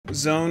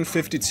Zone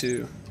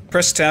 52.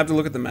 Press tab to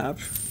look at the map.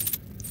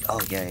 Oh,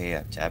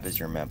 yeah. Tab is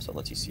your map, so it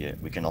lets you see it.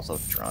 We can also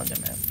draw on the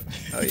map.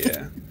 Oh,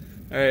 yeah.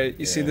 Alright,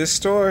 you see this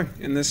store?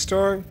 In this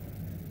store?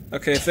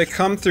 Okay, if they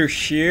come through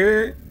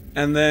here,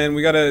 and then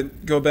we gotta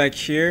go back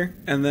here,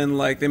 and then,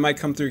 like, they might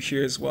come through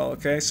here as well,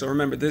 okay? So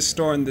remember, this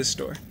store and this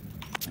store.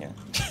 Yeah.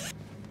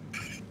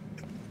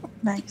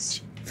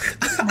 Nice.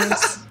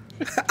 Nice.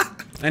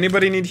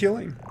 Anybody need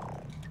healing?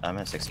 I'm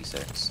at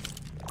 66.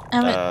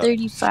 I'm at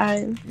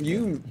 35.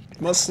 You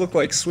must look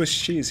like Swiss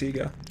cheese. Here you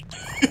go.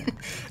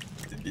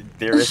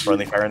 There is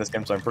friendly fire in this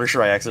game, so I'm pretty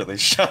sure I accidentally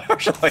shot her.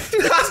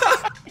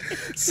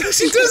 So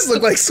she does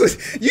look like Swiss.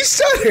 You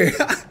shot her!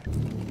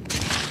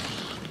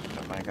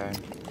 Oh my god.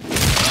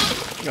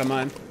 Got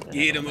mine.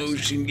 Get him,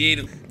 Ocean, get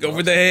him. Go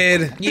for the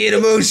head. Get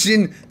him,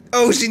 Ocean.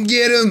 Ocean,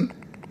 get him.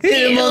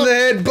 Hit him on the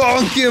head,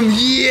 bonk him,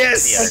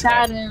 yes! I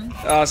got him.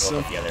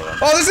 Awesome.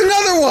 Oh, there's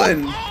another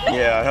one!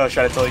 Yeah, I was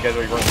trying to tell you guys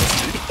what you weren't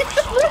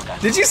listening.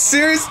 Did you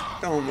serious?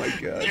 Oh my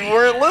god. You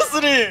weren't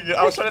listening!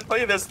 I was trying to tell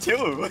you this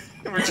too.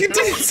 You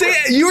didn't say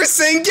it. You were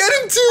saying get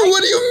him too!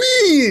 What do you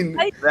mean?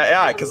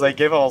 Yeah, because I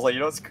gave up. I was like, you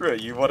know what, screw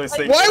it. You want to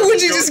say. Why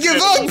would you just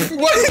give up?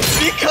 What?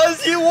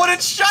 Because you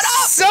wouldn't shut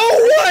up! So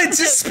what?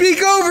 Just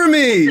speak over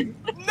me!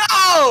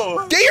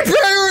 No! Get your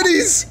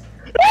priorities!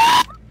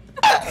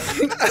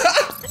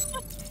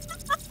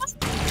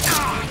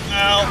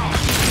 Ow.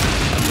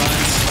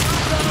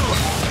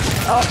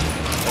 Oh.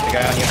 Got the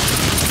guy on you.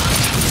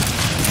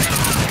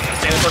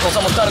 Stay in the circle.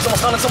 Someone's done.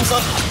 Someone's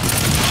done.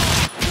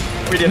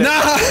 We did it.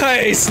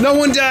 Nice! No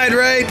one died,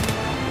 right?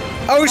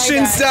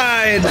 Oceans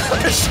died!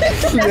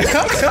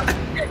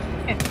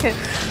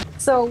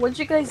 So, what'd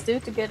you guys do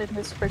to get in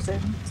this prison?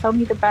 Tell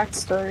me the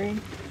backstory.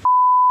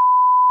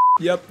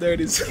 Yep, there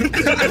it is. Okay.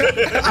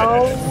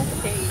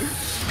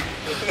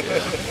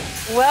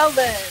 Well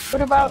then,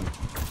 what about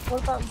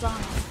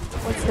Zana?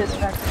 What's his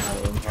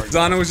backstory?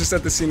 Zana was just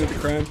at the scene of the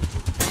crime.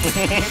 He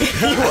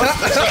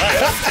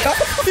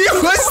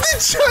was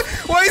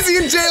the Why is he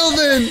in jail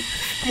then?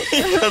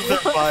 Because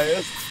they're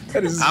biased.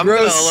 That is I'm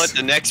gross. gonna load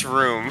the next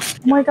room.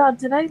 Oh my god,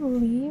 did I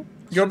leave?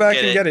 Go back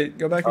and get it.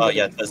 Go back and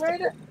get it.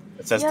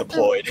 It says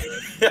deployed.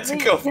 You have to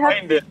go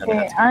find it.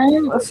 Okay,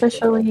 I'm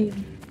officially...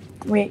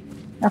 Wait,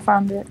 I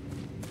found it.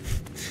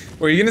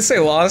 Were you gonna say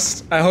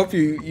lost? I hope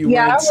you Yeah,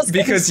 weren't, I was gonna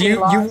because say you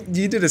lost.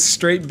 did a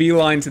straight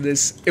beeline to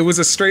this. It was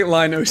a straight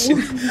line,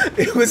 Ocean.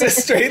 It was a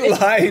straight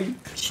line.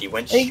 She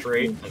went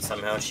straight, and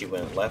somehow she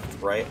went left,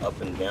 right,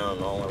 up and down,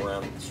 all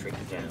around, straight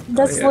down.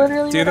 That's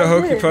literally do what the I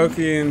hokey did.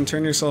 pokey and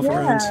turn yourself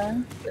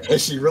around.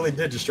 She really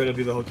did just straight up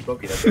do the hokey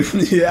pokey. That's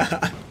right.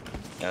 Yeah.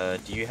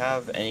 Do you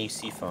have any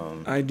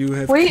seafoam? I do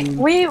have. Wait.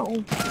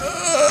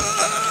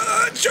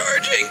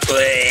 Charging.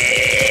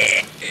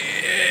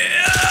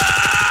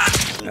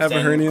 I have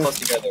a hernia. Close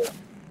together.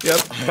 Yep.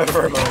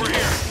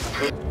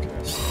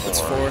 That's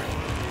 4.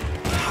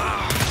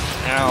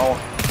 Ow.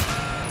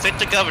 Stick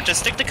to cover,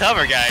 just stick to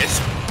cover, guys.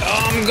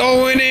 I'm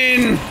going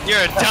in.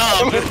 You're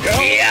dumb.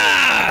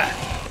 Yeah.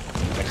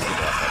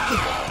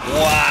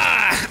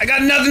 Wow. I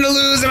got nothing to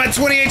lose. I'm at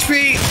 20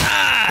 HP.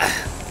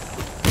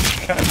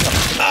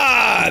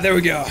 There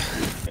we go.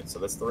 Okay, so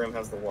this room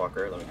has the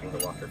walker. Let me bring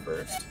the walker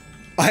first.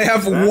 I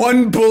have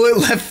 1 bullet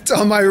left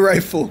on my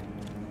rifle.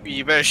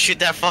 You better shoot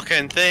that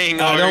fucking thing.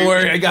 Oh, don't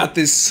worry. I got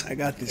this. I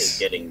got this. It's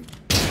getting...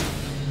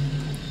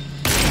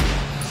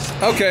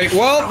 Okay,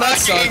 well, that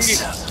sucks.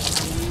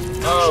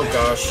 Oh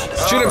gosh.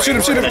 Shoot him, shoot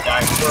him, shoot him. We're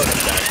gonna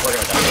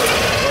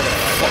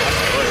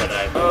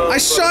die. I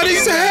shot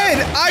his head!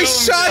 I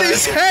shot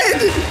his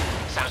head!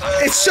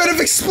 It should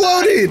have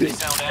exploded!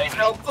 I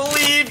don't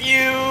believe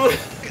you!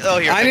 Oh,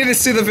 here. I need to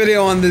see the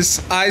video on this.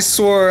 I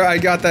swore I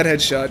got that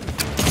headshot.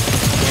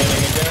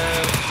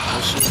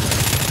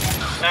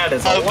 That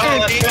is a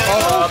lot.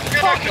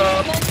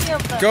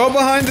 Go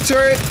behind the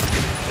turret.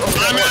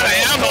 I'm out of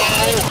ammo.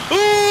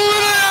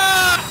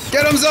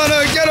 Get him,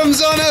 Zana! Get him,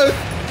 Zana!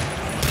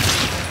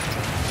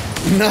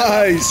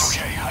 Nice.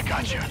 Okay, I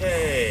got you.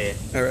 Okay.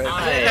 Alright.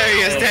 There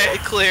he is, dead,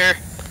 clear.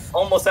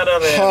 Almost out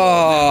of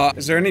it.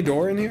 Is there any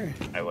door in here?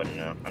 I wouldn't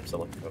know. I'm still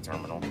looking for the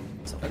terminal.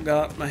 So. I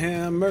got my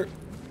hammer.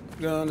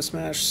 Gonna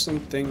smash some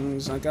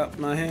things. I got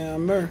my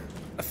hammer.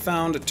 I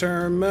found a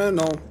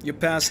terminal. You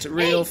passed it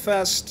real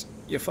fast.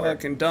 You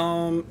fucking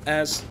dumb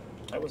ass.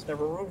 I was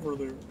never over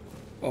there.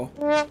 Oh.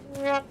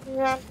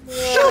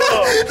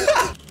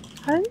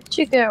 How did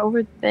you get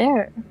over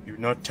there? You're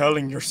not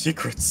telling your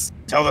secrets.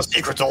 Tell the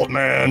secrets, old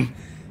man.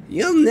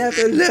 You'll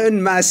never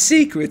learn my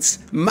secrets.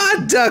 My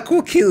duck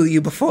will kill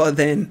you before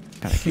then.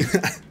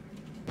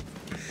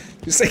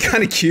 You say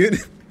kind of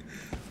cute.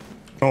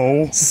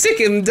 No. Sick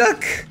him,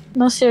 duck.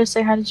 No,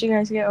 seriously, how did you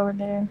guys get over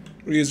there?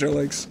 We used our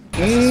legs.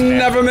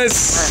 Never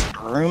miss.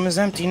 Room is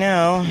empty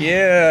now.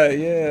 Yeah,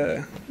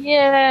 yeah.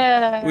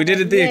 Yeah. We did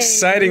it the Yay.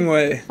 exciting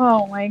way.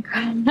 Oh my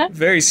god.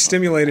 Very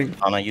stimulating.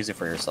 I'll not use it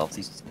for yourself.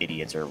 These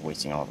idiots are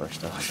wasting all of our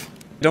stuff.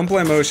 Don't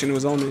blame Ocean. It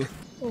was all me.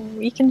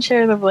 We can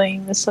share the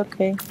blame. It's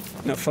okay.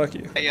 No, fuck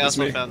you. I It's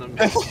also me. found him.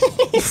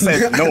 He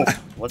said no.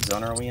 What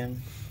zone are we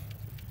in?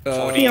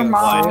 Your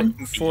mom.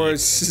 For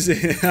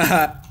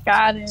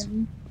Got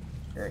him.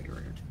 Very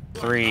rude.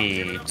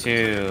 3,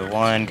 2,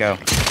 1, go.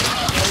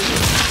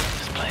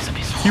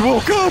 He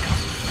woke up!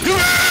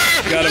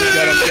 Got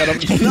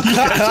him.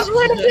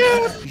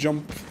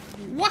 Jump.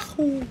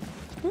 Wahoo!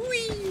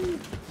 Whee!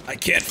 I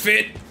can't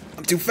fit.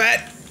 I'm too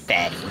fat.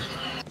 Daddy.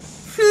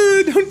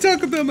 Don't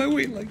talk about my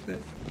weight like that.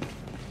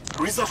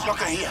 Resource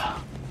locker here.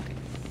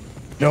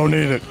 Don't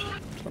need it.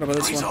 What about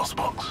this one? Resource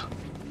box.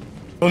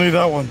 Don't need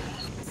that one.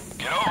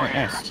 Get over Alright,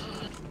 here. nice.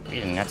 We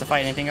didn't have to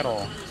fight anything at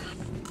all.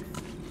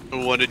 I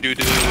want to do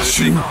this.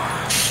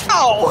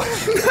 Oh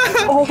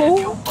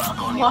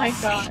my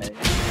god.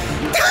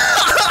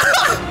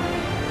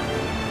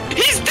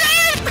 He's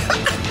dead!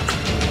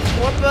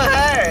 What the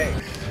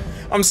heck?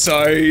 I'm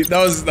sorry.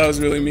 That was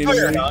really mean No, of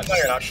you're me. not. No,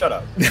 you're not. Shut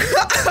up.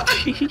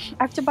 I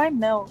have to buy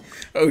milk.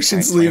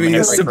 Ocean's Alright, leaving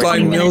I'm us gonna to buy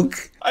break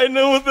milk. I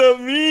know what that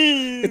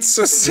means. It's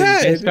so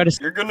sad.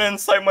 You're gonna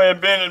incite my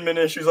abandonment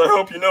issues. I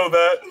hope you know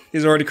that.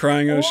 He's already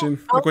crying, Ocean.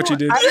 Look what you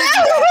did.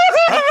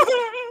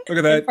 Look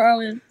at that.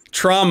 Probably.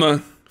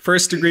 Trauma.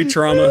 First degree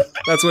trauma.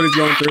 That's what he's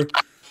going through.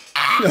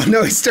 Oh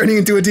no, he's turning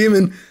into a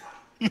demon.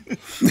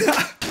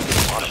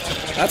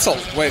 That's all.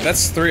 Wait,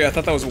 that's 3. I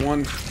thought that was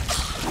 1.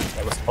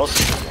 That was supposed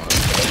to be one.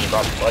 But then he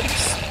brought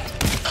buddies.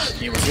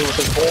 He was here with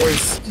his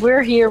boys.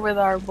 We're here with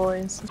our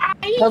boys.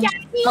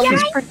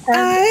 Let's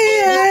pretend.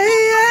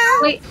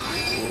 Wait,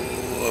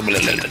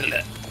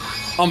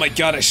 Oh my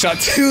god, I shot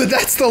 2.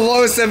 That's the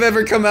lowest I've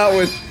ever come out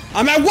with.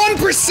 I'm at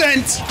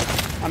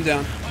 1%. I'm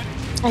down.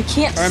 I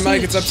can't All right, see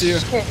Mike, it's up to you.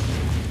 shit.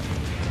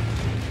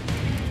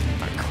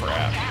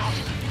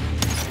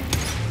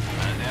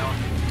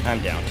 I'm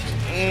down.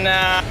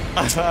 Nah.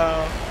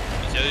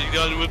 Yeah, you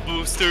got it with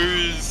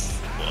boosters.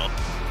 Well,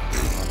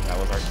 That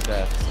was our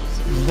death.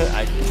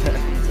 I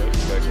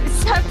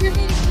Stop your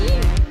name.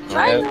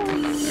 Right.